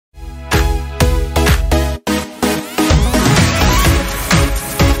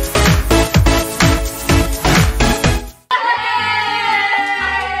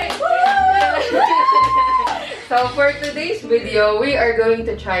video, we are going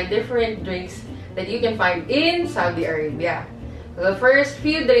to try different drinks that you can find in Saudi Arabia. The first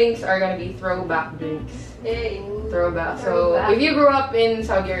few drinks are gonna be throwback drinks. Hey. Throwback. So if you grew up in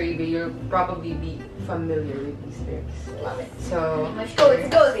Saudi Arabia, you'll probably be familiar with these drinks. Love it. So Let's go.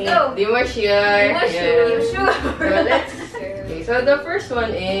 Di mo sure. Sure. Okay, so the first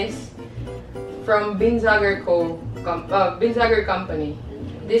one is from Binzager Company.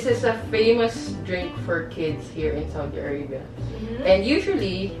 This is a famous drink for kids here in Saudi Arabia. And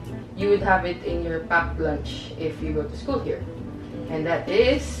usually, you would have it in your packed lunch if you go to school here. And that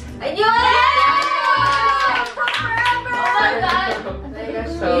is... I knew it! Oh my god!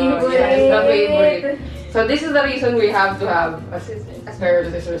 So, yes, the favorite. So this is the reason we have to have a pair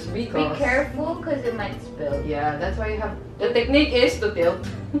of scissors because... Be careful because it might spill. Yeah, that's why you have... The technique is to tilt.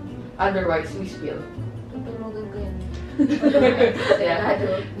 Otherwise, we spill.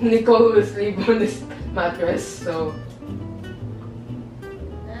 Yeah. Nicole will sleep on this mattress, so...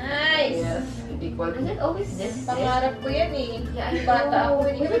 Nice! Yes, equal. Is it always this thick? Pangarap ko yan eh. Yeah, Yung bata ako.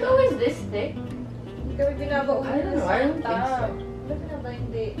 Is it always this thick? Hindi kami binabaon. I don't know, I don't think so. Ba't na ba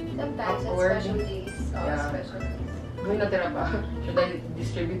hindi? Sometimes at Awkward. special days. Yeah. Special days. May natira pa. Should I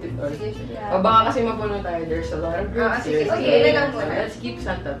distribute it all? Yeah. O baka kasi mapuno tayo. There's a lot of groups here. sige, sige, lang So, muna. let's keep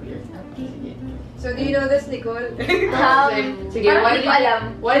Santa beer. Okay. So, do you know this, Nicole? Sige, Parang while hindi ko alam.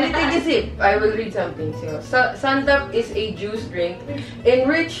 While you take a sip, I will read something. So, Santap is a juice drink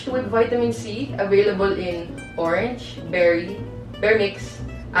enriched with vitamin C, available in orange, berry mix,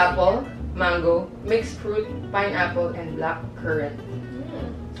 apple, mango, mixed fruit, pineapple, and black currant.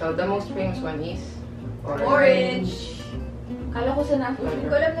 So, the most famous one is Orange. Kala ko sa natin. Hindi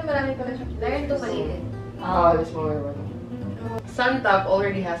ko alam na marami pala siya. Learn to maliit. Oh, the smaller one. Santap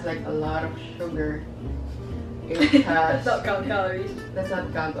already has like a lot of sugar. It has... Let's not count calories. Let's not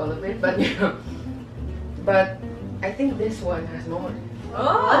count all of it, but you know. But I think this one has more.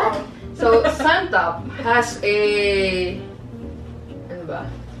 Oh! So Santap has a... Ano ba?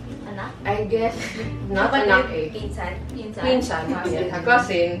 Anak? I guess, not anak eh. Pinsan. Pinsan. Yeah, a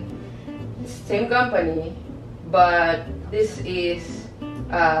cousin. Same company. But this is...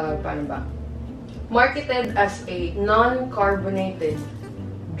 paano ba? Marketed as a non-carbonated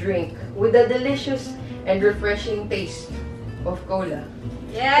drink with a delicious and refreshing taste of cola.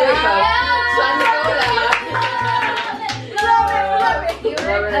 Yeah! Sun Cola! Love it! You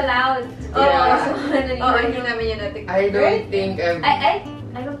weren't allowed. Hindi namin yan natin. I don't think I've...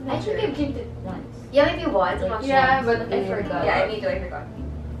 I don't know. I think I've drank it once. Yeah, maybe once. I'm not Yeah, sure. but I forgot. Yeah, me too. I forgot.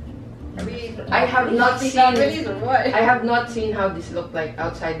 I have not seen... Or what? I have not seen how this looked like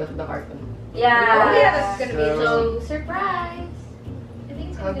outside of the carton. Yeah. Oh, yeah, that's gonna be So- So, surprise. I think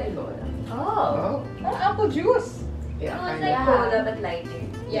it's How gonna do you be know that? Oh. apple juice. Yeah, No, it's kind like of. cola but lighter.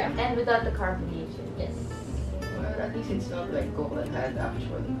 Yeah. And without the carbonation. Yes. Well, at least it's not like Coke that had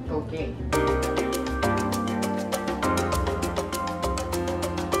actual cocaine.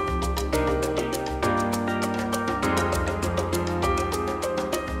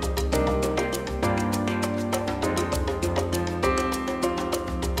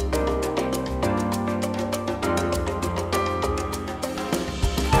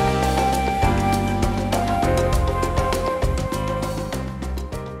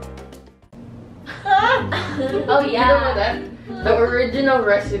 Oh You don't know yeah. that? The original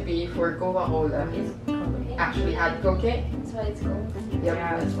recipe for Coca-Cola It's cocaine. actually had cocaine. That's why it's cold. Yep,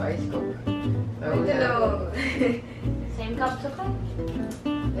 Yeah. that's why it's Coke. So, I don't know. Same cup to cup.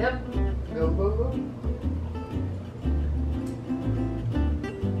 Yep. Go, go, go.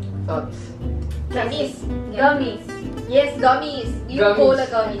 Thoughts? Gummies. Gummies. Yes, gummies. Yung Gummies. cola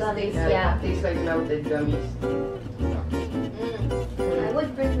gummies. Gummies. taste. Yeah. Tastes like melted gummies. I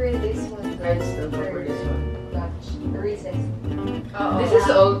would prefer this one. I'd still go for this one. The Reese's. This is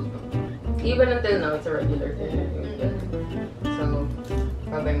old. Even until now, it's a regular thing. So,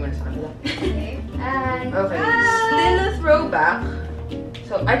 babay mo na sa kanila. Okay. Hi. Okay. Still a throwback.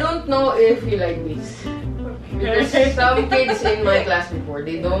 So, I don't know if you like this. Because some kids in my class before,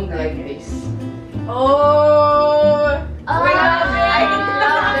 they don't like this. Oh! Oh, I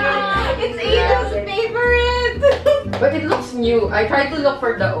love it. It's Angel's favorite! But it looks new. I tried to look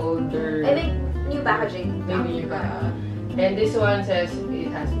for the older. I think new packaging. Maybe you can. And this one says it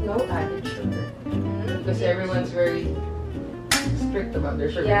has no added sugar. Because everyone's very strict about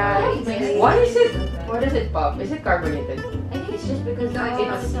their sugar. Yeah, it's- What is it? What is it, Pop? Is it carbonated? I think it's just because No,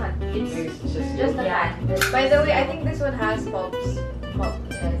 it's not. Maybe it's just Just the Yeah. fact. By the way, I think this one has pulps. Pulp.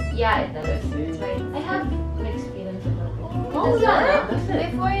 Yes. Yeah, it does. Let's see. I have mixed feelings about it. Oh, Does yeah, that? that's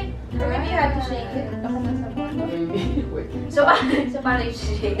it. Before it. Or maybe you have to shake it. Ako nasa bottom. Maybe. Wait. So paano yung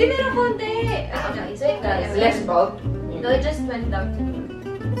shake? Hindi, meron konti. Ah, okay. So it does. Less bulk. You No, it just went down to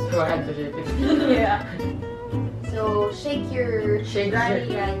So I had to shake it. yeah. So shake your Shake, Rani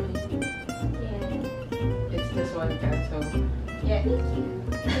shake. Rani. Yeah. It's this one, Kat, so Yeah.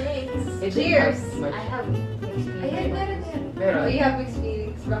 Thanks. it didn't Cheers. have much. I have experience. Ayan, meron yan. Pero, Oh, you have mixed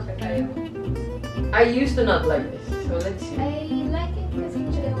feelings. Bakit ayaw? I used to not like this, so let's see. I like it because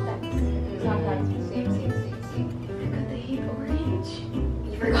it's sometimes. Sometimes. Same. Because I hate orange.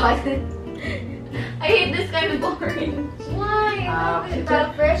 You forgot it. I hate this kind of orange. Why? It's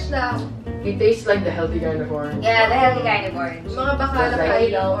Parang fresh lang. It tastes like the healthy kind of orange. Yeah, the healthy kind of orange. Mga bakala Like-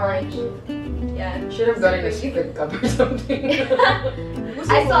 kayo ng orange. Yan. Should have gotten a split cup or something.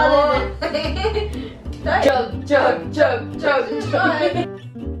 I saw that. Chug, chug, chug, chug, chug.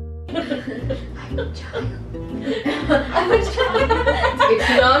 I'm a child. It's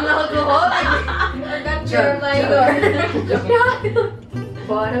non-alcoholic. Forgot Chug, your minor. chug.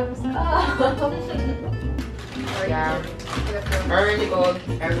 Bottoms up. Yeah. Already cold.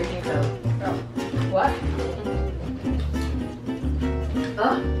 Everything's out. What?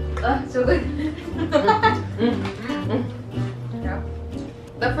 So good.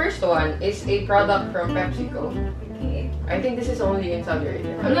 The first one is a product from PepsiCo. Okay. I think this is only in Saudi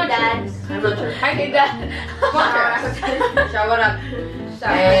Arabia. I'm Hey, not Dad. sure. I'm not sure. Hi, Hey, Dad. Dad. Shower up.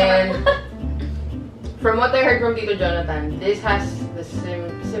 And from what I heard from Tito Jonathan, this has the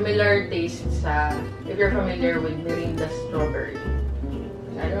similar taste sa, if you're familiar with Mirinda strawberry.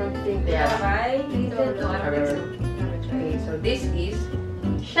 I don't think they have. Alright. No, I don't think so. Okay, so this is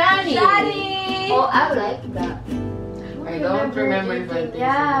Shani. Oh, I like that. I don't remember if I tasted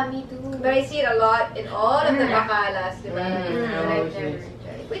Yeah, me too. But I see it a lot in all of the bakalas, di ba? Mm, But I've always never is.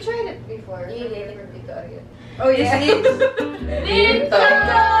 tried it. We tried it before. You From did. different Victoria. Oh yeah. Vimto. Vimto!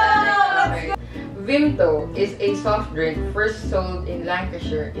 Vimto is a soft drink first sold in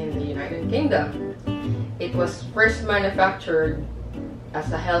Lancashire in the United Kingdom. It was first manufactured as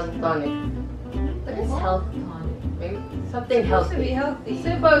a health tonic. What is health tonic? Maybe something Supposed to be healthy. healthy.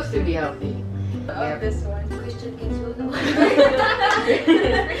 Supposed to be healthy. Of this one. Christian kids will know.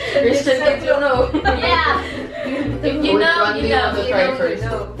 Christian kids will know. Yeah. If you Which know, one do you you want know. to try first? You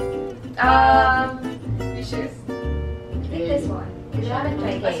choose. I think this one. Because I haven't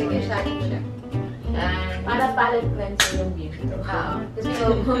tried Oh, sige, it. Shani siya. And Para palate cleanser yung dito.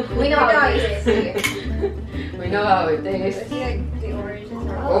 Because We know how it is. Sige. we know how it I tastes. see like the oranges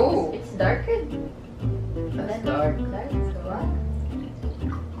are Oh. It's darker. That's dark. That's what?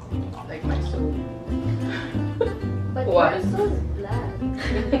 Like my soul. But What? yours is black.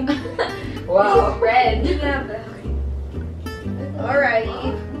 Wow. It's red. Yeah, but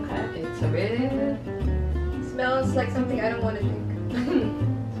alrighty. It's a bit. Smells like something I don't want to drink.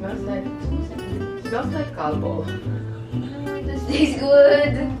 Smells like calbol. It just tastes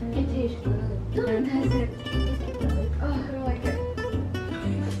good. It tastes good. No, it doesn't. Oh, I don't like it.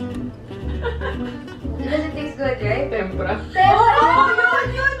 It doesn't taste good, right? Tempra. Yun!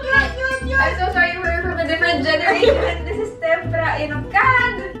 I'm so sorry, we're from a different generation. This is tempra in a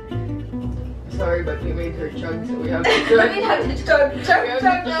can. Sorry, but we made her chug, so we have to We chug. have to chug.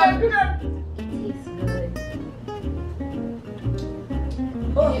 It tastes good.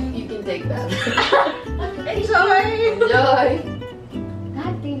 Oh, You can take that. enjoy. Enjoy.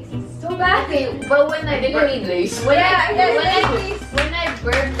 That tastes so bad. Okay, but when I Did you need lace? when Yeah, yes, when I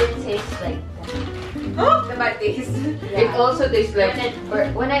burp, it tastes like that. The bad taste. It also tastes like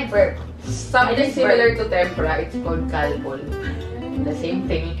When I burp, something I just similar to tempra. It's called calbol. The same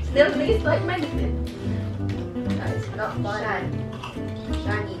thing. still tastes like medicine. It's not fun.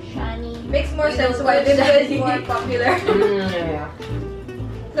 Shani. Makes more You sense know why what this is Shani- more popular. Yeah.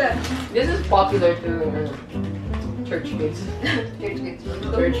 So, This is popular to church kids. Church kids will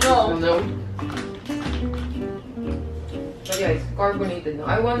know. But yeah, it's carbonated now.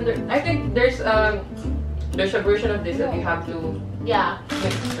 I wonder. I think there's a version of this that you have to Yeah.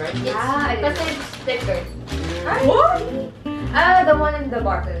 mix, right? It's because it's thicker. what? Ah, the one in the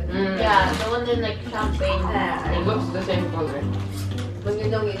bottle. Mm. Yeah, the one in like champagne. It looks the same color. When you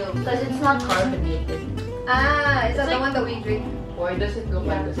know, you know. Because it's not carbonated. Ah, is that It's the one that we drink? Why does it look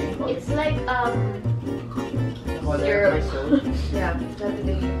like the same color? It's like The color syrup. of my soul. Yeah, that's the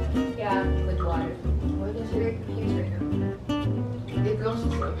thing. yeah, with water. Why does Very confused right now. it looks the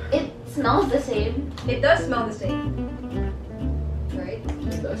same? It smells the same It does smell the same. Right?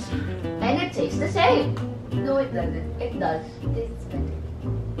 It does. and it tastes the same. No, it doesn't. It does. It tastes better.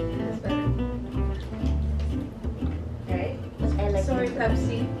 That's better. Right? But I like Sorry, it.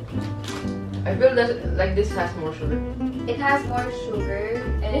 Pepsi. I feel that like this has more sugar. It has more sugar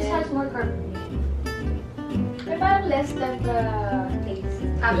and this has more carbonation. But parang less than the taste.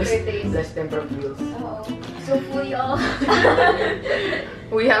 Aftertaste. Less tempera feels. Oo. So So full, y'all.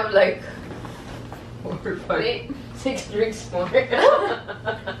 We have like 4, 5, 6 drinks more.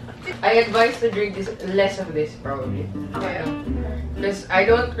 I advise to drink this less of this probably. Okay. Because I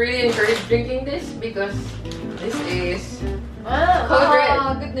don't really encourage drinking this because this is Oh, Code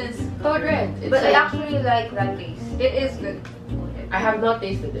Red. Goodness. Code Red. It's but I like- actually like that taste. It is good. I have not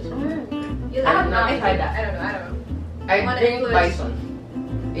tasted this one. You I have like not it? tried that. I don't know. I Wanna drink influence-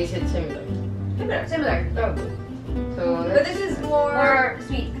 Bison. Is it similar? Similar. Oh. So But this is more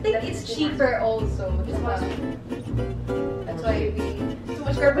sweet. I think it's cheaper also. Which is why. That's why we too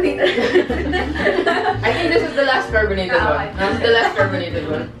much carbonated. I think this is the last carbonated Ah, one. okay. That's the last carbonated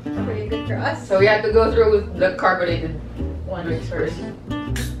one. Pretty good for us. So we had to go through with the carbonated drinks first.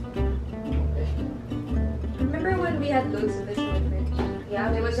 Remember when we had loads of this in the fridge?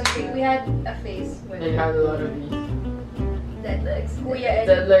 Yeah, There was a we had a phase They when had a lot of these. dead legs. Kuya and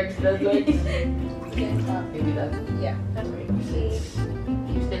Dead legs, dead legs. yeah. Maybe that. Yeah. Since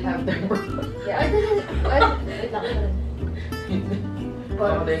you still have them. Yeah. Wait lang.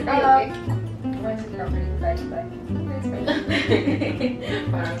 Oh, they- Once it's carbonated, right? It's fine.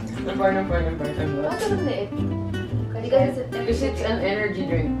 Parang. Bakit ang liit? Because it's an energy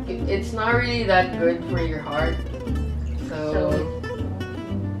drink. It's not really that good for your heart. So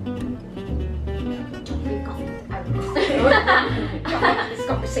This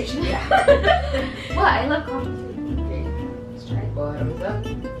conversation. Yeah. What? I love coffee. okay. Let's try it. Bottoms up.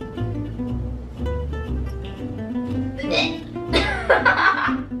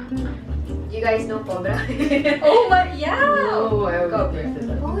 You guys know Cobra? Oh my, yeah! No, I Go, haven't tasted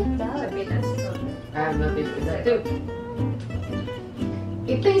that. Oh, it Sa does. Pinas. I have not tasted that too.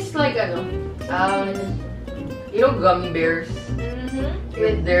 It tastes like you know gummy bears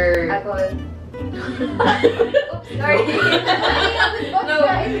with their Alcohol. Oops, sorry. No.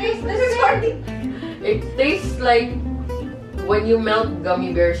 This is hard. It tastes like when you melt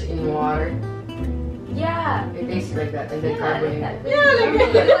gummy bears in water. Yeah. It tastes like that and then Yeah, I like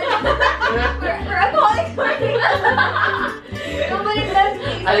carbonated. that. We're alcoholics, sorry. Nobody does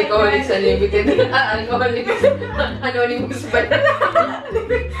taste Alcoholics like that. Unlimited. Alcoholics Anonymous.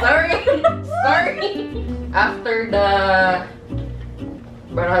 Sorry. After the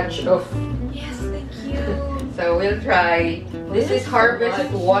barrage of. Yes, thank you. So we'll try. This is Harvest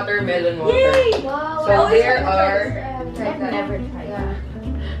Watermelon Water. Yay! Wow. So I always there wanna try are- this. I haven't tried I've that. never tried that.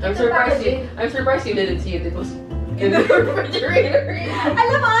 I'm surprised you didn't see it. It was in the refrigerator.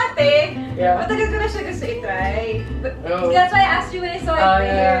 Alam mo ate, Yeah. matagal ko na siya gusto i-try. But Oh. that's why I asked you when I saw it Ah,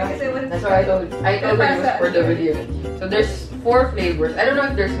 there. yeah. Kasi I wanted That's to why I try. told her it was for the video. So there's 4 flavors. I don't know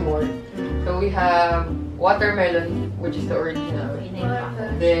if there's more. So we have watermelon, which is the original.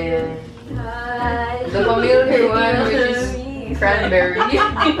 Then Hi. the familiar one, which is cranberry.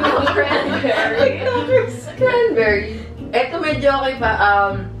 Cranberry. Ito medyo okay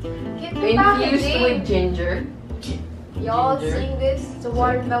pa. Infused with ginger. Y'all Ginger. seeing this? It's a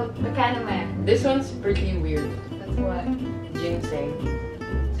watermelon. The Canon man. This one's pretty weird. That's what. Ginseng.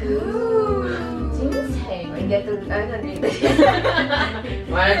 Ooh. Ginseng. I get to. I'm not reading this.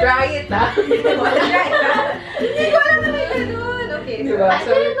 Wanna try it, ha? Wanna try it, ha? Hindi ko alam na may ganun. Okay. Diba? I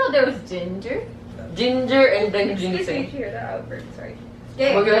didn't know there was ginger. Ginger and then Excuse me, ginseng. hear that Albert. Sorry.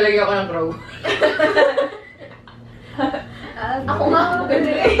 Okay. Maglalagay ako ng crow. Ako nga.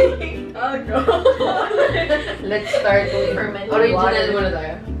 Oh, no. Let's start with Fermented original water. muna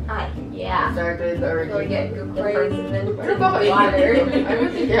tayo. Yeah. Start with the So we get original. the fermented Ano ba kayo? water. I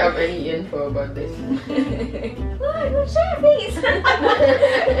don't think you have any info about this. What? Shut your face.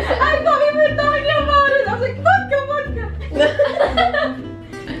 I thought we were talking about it. I was like, vodka.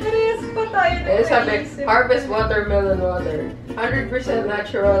 Parehas pa tayo na Eh, sabi, naisip. Harvest Watermelon Water. 100%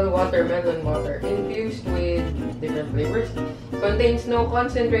 natural watermelon water infused with different flavors. Contains no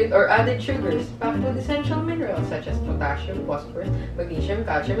concentrate or added sugars, packed with essential minerals such as potassium, phosphorus, magnesium,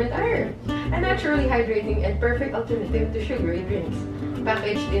 calcium, and iron. A naturally hydrating and perfect alternative to sugary drinks.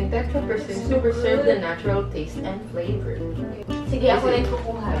 Packaged in Tetra Persons to preserve the natural taste and flavor. Sige, ako rin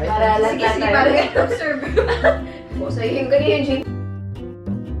kukuha. Alright. Para Sige, sige, para get observe. O, so yung ganyan yung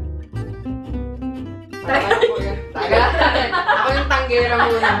Taga! Ako yung tanggera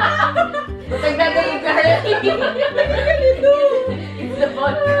muna. Nagdagaling ka rin. It's the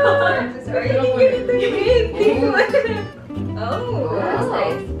vodka. Sorry, ganito yung hinting mo. Oh, that's Wow.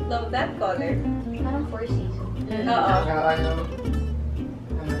 nice. Love that color. Parang 4 seasons. Oo.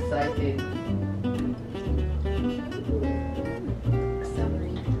 I'm excited.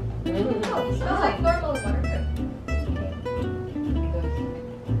 Oh, smells like normal water.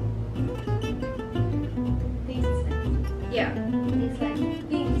 Tastes nice. Yeah. It's like,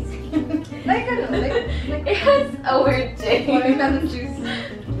 Like ano, like a weird thing. Watermelon juice.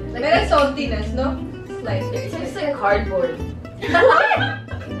 Like, May saltiness, no? Slice. it tastes like cardboard. What? I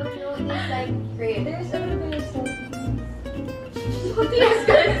don't know, it tastes like grape. There's a little bit of saltiness. It's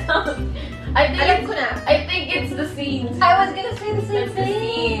gonna sound. Alam ko na. I think it's the seeds. I was gonna say the same It's the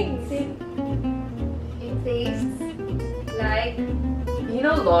thing. seeds. It tastes like... You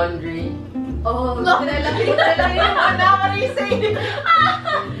know laundry? Oh, dinala ko yung ano, what are you saying?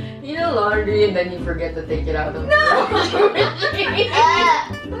 You know laundry and then you forget to take it out of the Why would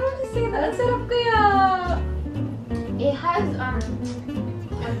you say that? Ang sarap kaya. It has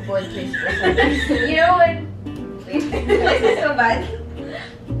cardboard taste or something. You know what? This is so bad.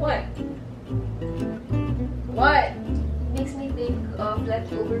 What? What? Makes me think of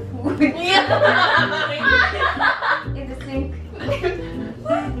leftover food. Yeah. In the sink.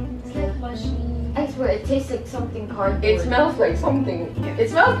 It's like mushy. I swear, it tastes like something cardboard. It smells like something. It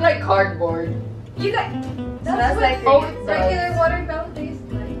smells like cardboard. You got... Smells like oh, it regular does. watermelon tastes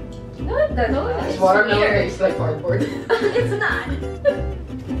like. No, it doesn't. No, This it's watermelon weird. tastes like cardboard. It's not.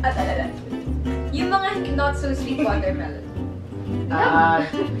 Yung mga not so sweet watermelon.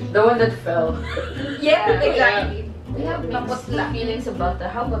 The one that fell. Yeah, exactly. We have mixed feelings about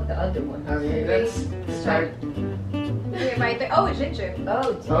that. How about the other one? Okay, let's start. Okay, my turn. Oh, ginger.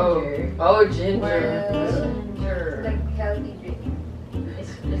 Oh, ginger. Oh, ginger. Ginger. Like healthy drink.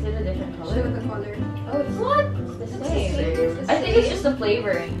 Is it a different Show color? the color. Oh, it's what? It's the It's same. the same. I think it's just the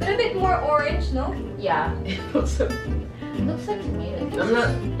flavoring. But a bit more orange, no? Yeah. It looks so. It looks like tomato. I'm not.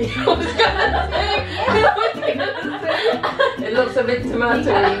 It looks a bit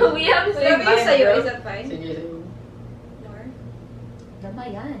tomatoey. We have the same Sabi yung sa'yo, mind, is that fine? Sige, sige. More? Tama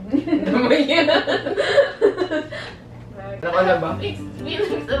yan. Damay yan. Ano ka na ba? Mixed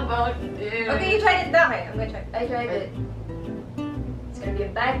feelings about it. Okay, you tried it now. Okay, I'm gonna try. I tried it. It's gonna be a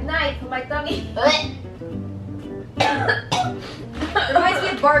bad night for my tummy. Diba? Reminds me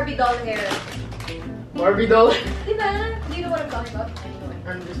of Barbie doll hair. Barbie doll. Diba? Do you know what I'm talking about? I know it.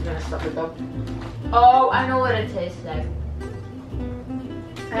 I'm just gonna stuff it up. Oh, I know what it tastes like.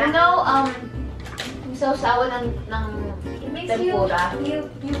 You know, yung sausawan ng It makes tempura.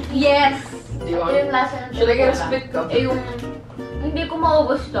 Yes! Do you Yung want? lasa ng Should I get a tempura. spit cup? Eh, yung... Hindi ko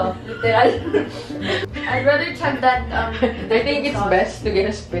maubos to, literal. I'd rather chug that, I think it's best to get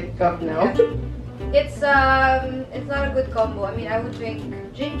a spit cup now. It's not a good combo. I mean, I would drink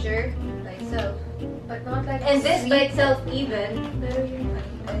ginger by itself, but not like and this by sweet. itself even. Pero yung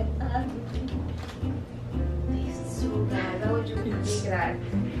Tastes so bad. How would you make that?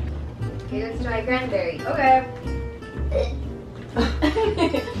 okay, let's try cranberry. Okay. I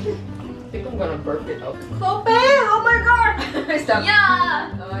think I'm gonna burp it up. Kope! Oh my god! Stop.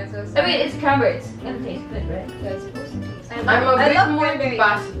 Yeah! Oh, it's so I sad. mean, it's cranberry. It's gonna taste good, right? Yeah, it's supposed to taste. I'm a I bit love more cranberry.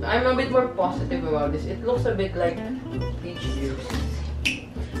 I'm a bit more positive about this. It looks a bit like peach juice.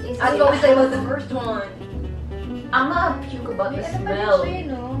 I'll go with the first one. I'm gonna puke about the smell.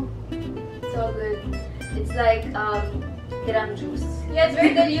 It's so good. It's like gram juice. Yeah, it's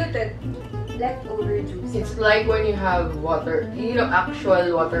very diluted. Leftover juice. It's like when you have water, you know,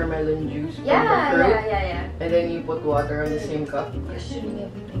 actual watermelon juice from the fruit, yeah. and then you put water on the same cup. Questioning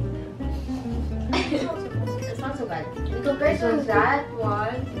everything. It's not so bad. In comparison to that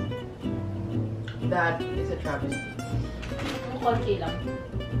one, That is a travesty. konti lang.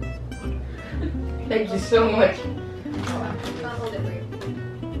 Thank you so much. I'll hold it for you.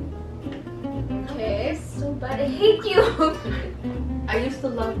 Okay. So bad. I hate you. I used to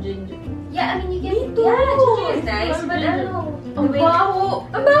love ginger. Yeah, I mean, you get Me too. Yeah, ginger is I nice, love but ginger. ano? Ang baho!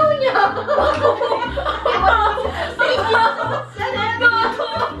 Ang baho niya!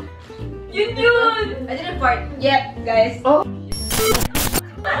 Yun yun! I didn't fart yet, guys. Oh.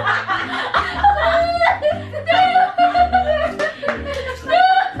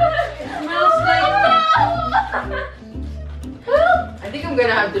 Smells like... I think I'm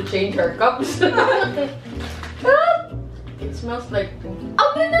gonna have to change our cups. It smells like. Ang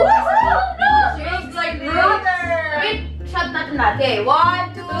ganda na! Smells like water! Wait, shot natin natin. Okay,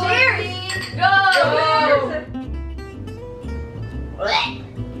 1, 2, Cheers! 3.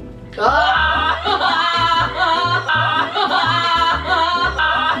 Go!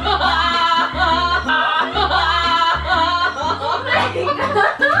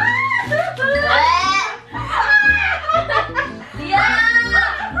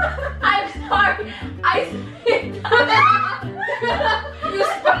 Yeah! I'm sorry. I spit on it. You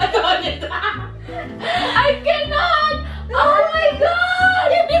spat on it. I cannot. Oh my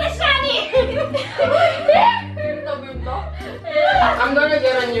god! You finished I'm gonna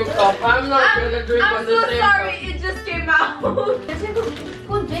get a new cup. I'm not gonna drink I'm on the so same sorry. cup. It just came out. Who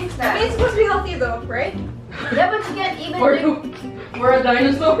drinks that? I mean, it's supposed to be healthy though, right? Yeah, but you can't even For drink. for a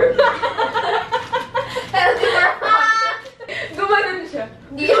dinosaur. Healthy for Gumanon siya.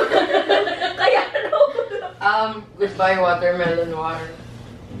 Hindi. Kaya ano? Goodbye watermelon water.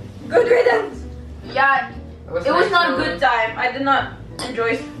 Good riddance. Yeah. It was nice not a knowing. good time. I did not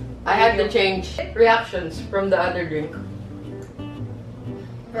enjoy. I had to change reactions from the other drink.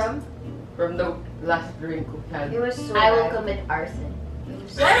 From the last drink we had. It was so I will bad. commit arson.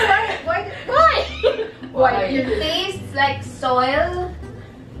 Why? Why? It tastes like soil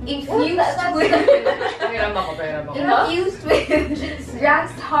infused that's with Pahiram ako. infused with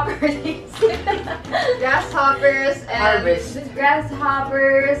grasshoppers. Grasshoppers and Harvest.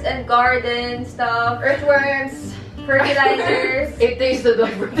 grasshoppers and garden stuff, earthworms, fertilizers. It tasted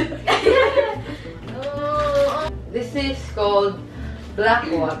like This is called black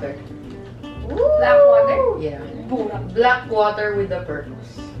water. Black water Yeah. Black water with a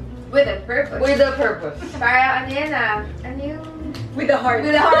purpose. with a purpose. With a purpose. Para ano yan ah? Ano yung With the heart.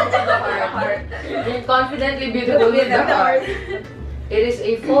 with a heart? With a heart. You're confidently beautiful with the heart. It is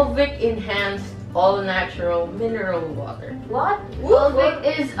a fulvic enhanced all-natural mineral water. What? Fulvic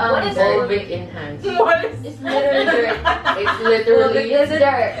is What is it? Fulvic enhanced. What is It's literally dirt. It's literally It's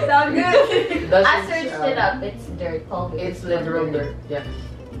dirt. Sound good. doesn't, I searched it up. It's dirt. Fulvic. It's literal dirt. Yeah.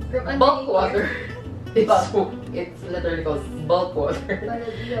 From Bulk underneath water. here. It's literally called bulk water.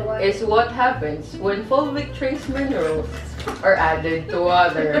 Baladiya water. Is what happens when fulvic trace minerals are added to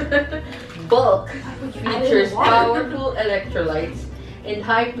water. Bulk features powerful electrolytes and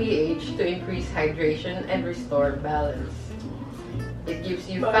high pH to increase hydration and restore balance. It gives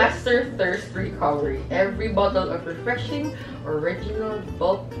you faster thirst recovery. Every bottle of refreshing, original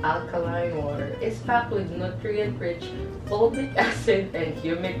bulk alkaline water is packed with nutrient-rich fulvic acid and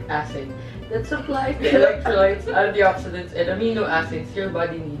humic acid that supply the electrolytes, antioxidants, and amino acids your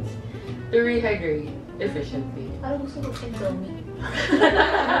body needs to rehydrate efficiently. Parang gusto ko Indomie.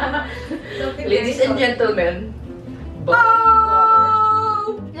 Ladies and gentlemen, bulk water.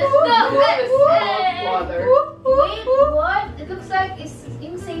 Let's go! Let's Bulk water. Wait, what? It looks like it's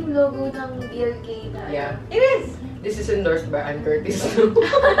yung same logo ng BLK na. Yeah. It is. This is endorsed by Ann Curtis. no,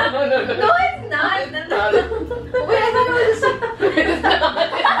 no, no. No, it's not. It's Wait, I thought it was the same.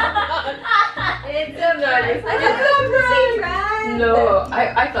 It's a not. I thought it was the same brand. No,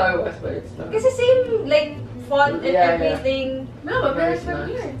 I thought it was, but it's not. It's the same like font and Yeah, yeah. everything. No, but Very it's from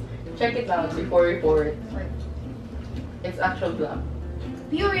nice. here. Check it out before you pour it. It's actual black.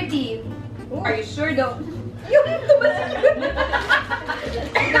 Purity. Are you sure though? Yung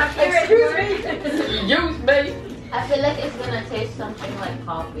Excuse me. Juice, babe! I feel like it's gonna taste something like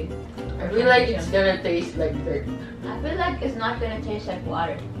coffee. I feel like it's gonna taste like dirt. I feel like it's not gonna taste like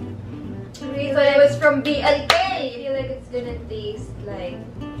water. So it was from BLK. I feel like it's gonna taste like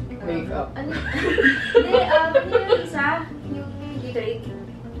Makeup. Ano? Hindi, ano yung isa? Yung Gatorade.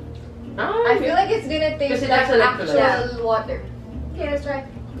 I feel like it's gonna taste Kasi like that's electrolyte. actual water. Okay, let's try.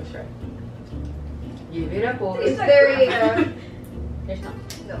 That's right. Give it a pour. It's very There's not.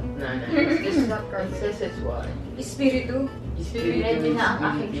 No, no. It's not It perfect. says it's water. Espiritu. Ready na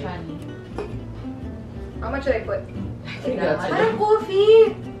ang aking shani. How much should I put? I think that's it. Parang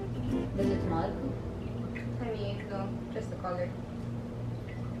coffee! Does it smell like? I mean, no. Just the color.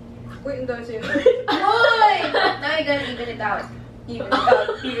 Uy, ang dami sa'yo. Boy! Now you're gonna even it out. Even it out.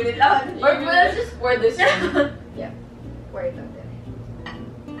 Even it out. Or let's just pour this in. Pour it out there.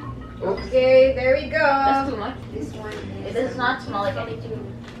 Oops. Okay, there we go. That's too much. This one It is... does not smell like anything.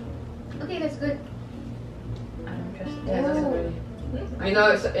 Okay, that's good. I don't trust it. Yeah, that's really. You know,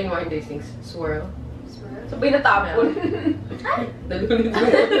 in wine tastings, swirl. Smell. So binatapon.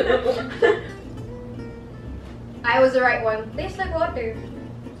 I was the right one. Tastes like water.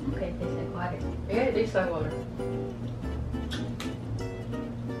 Okay, tastes like water. Yeah, it tastes like water.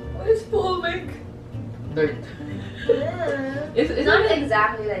 What is fulvic? Dirt. It's It's not not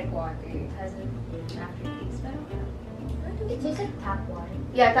exactly like water. It has an aftertaste. It tastes like tap water.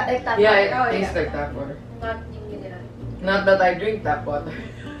 Yeah, like tap Yeah, water. it tastes like tap water. Not yung mineral. Not that I drink tap water,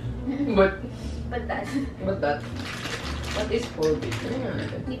 but But that. what is fulvic?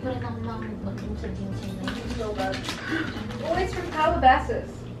 Hindi pa rin ako mag-pagpun sa ginseng na yun. So bad. Oh, it's from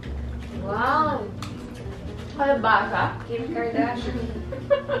Calabasas. Wow! Kalabasa? Kim Kardashian.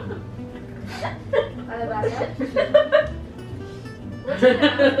 Calabasas?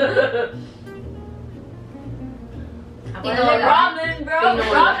 Tinola. Ramen, bro!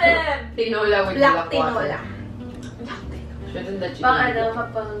 Tinola. Ramen! Tinola with Black black tinola. water. Shouldn't that Pang chicken? ano,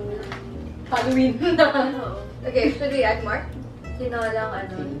 kapang Halloween. Okay, should we add more? Tinolang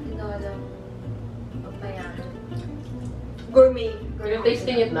ano, tinolang pagmayaman. Gourmet. You're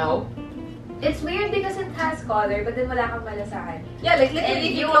tasting it now. It's weird because it has color, but then wala kang malasahan. Yeah, like literally, And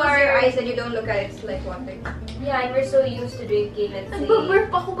if you you close are- your eyes and you don't look at it, it's like water. Yeah, and we're so used to drinking, let's say,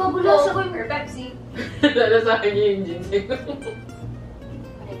 Nagbaburp ako bago lasa ko Coke yung... or Pepsi. Lalo sa akin yung ginseng.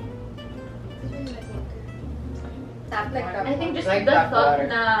 Tap like tap. I think just Like the tap thought water.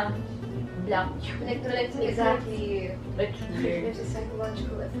 na black Electrolytes exactly. That's weird. There's a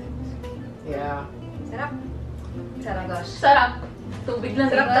psychological effect. Yeah. Sarap. Sarap. Gosh. Sarap. Tubig lang.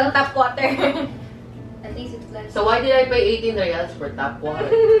 Sarap diba? ng tap water. At least it's less. So why did I pay 18 reals for tap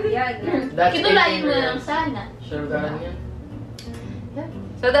water? Yeah, That's Kinulayin 18 mo na lang reals. sana. Sure ba yan? Yeah.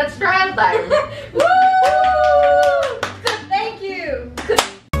 So that's trial time. Woo!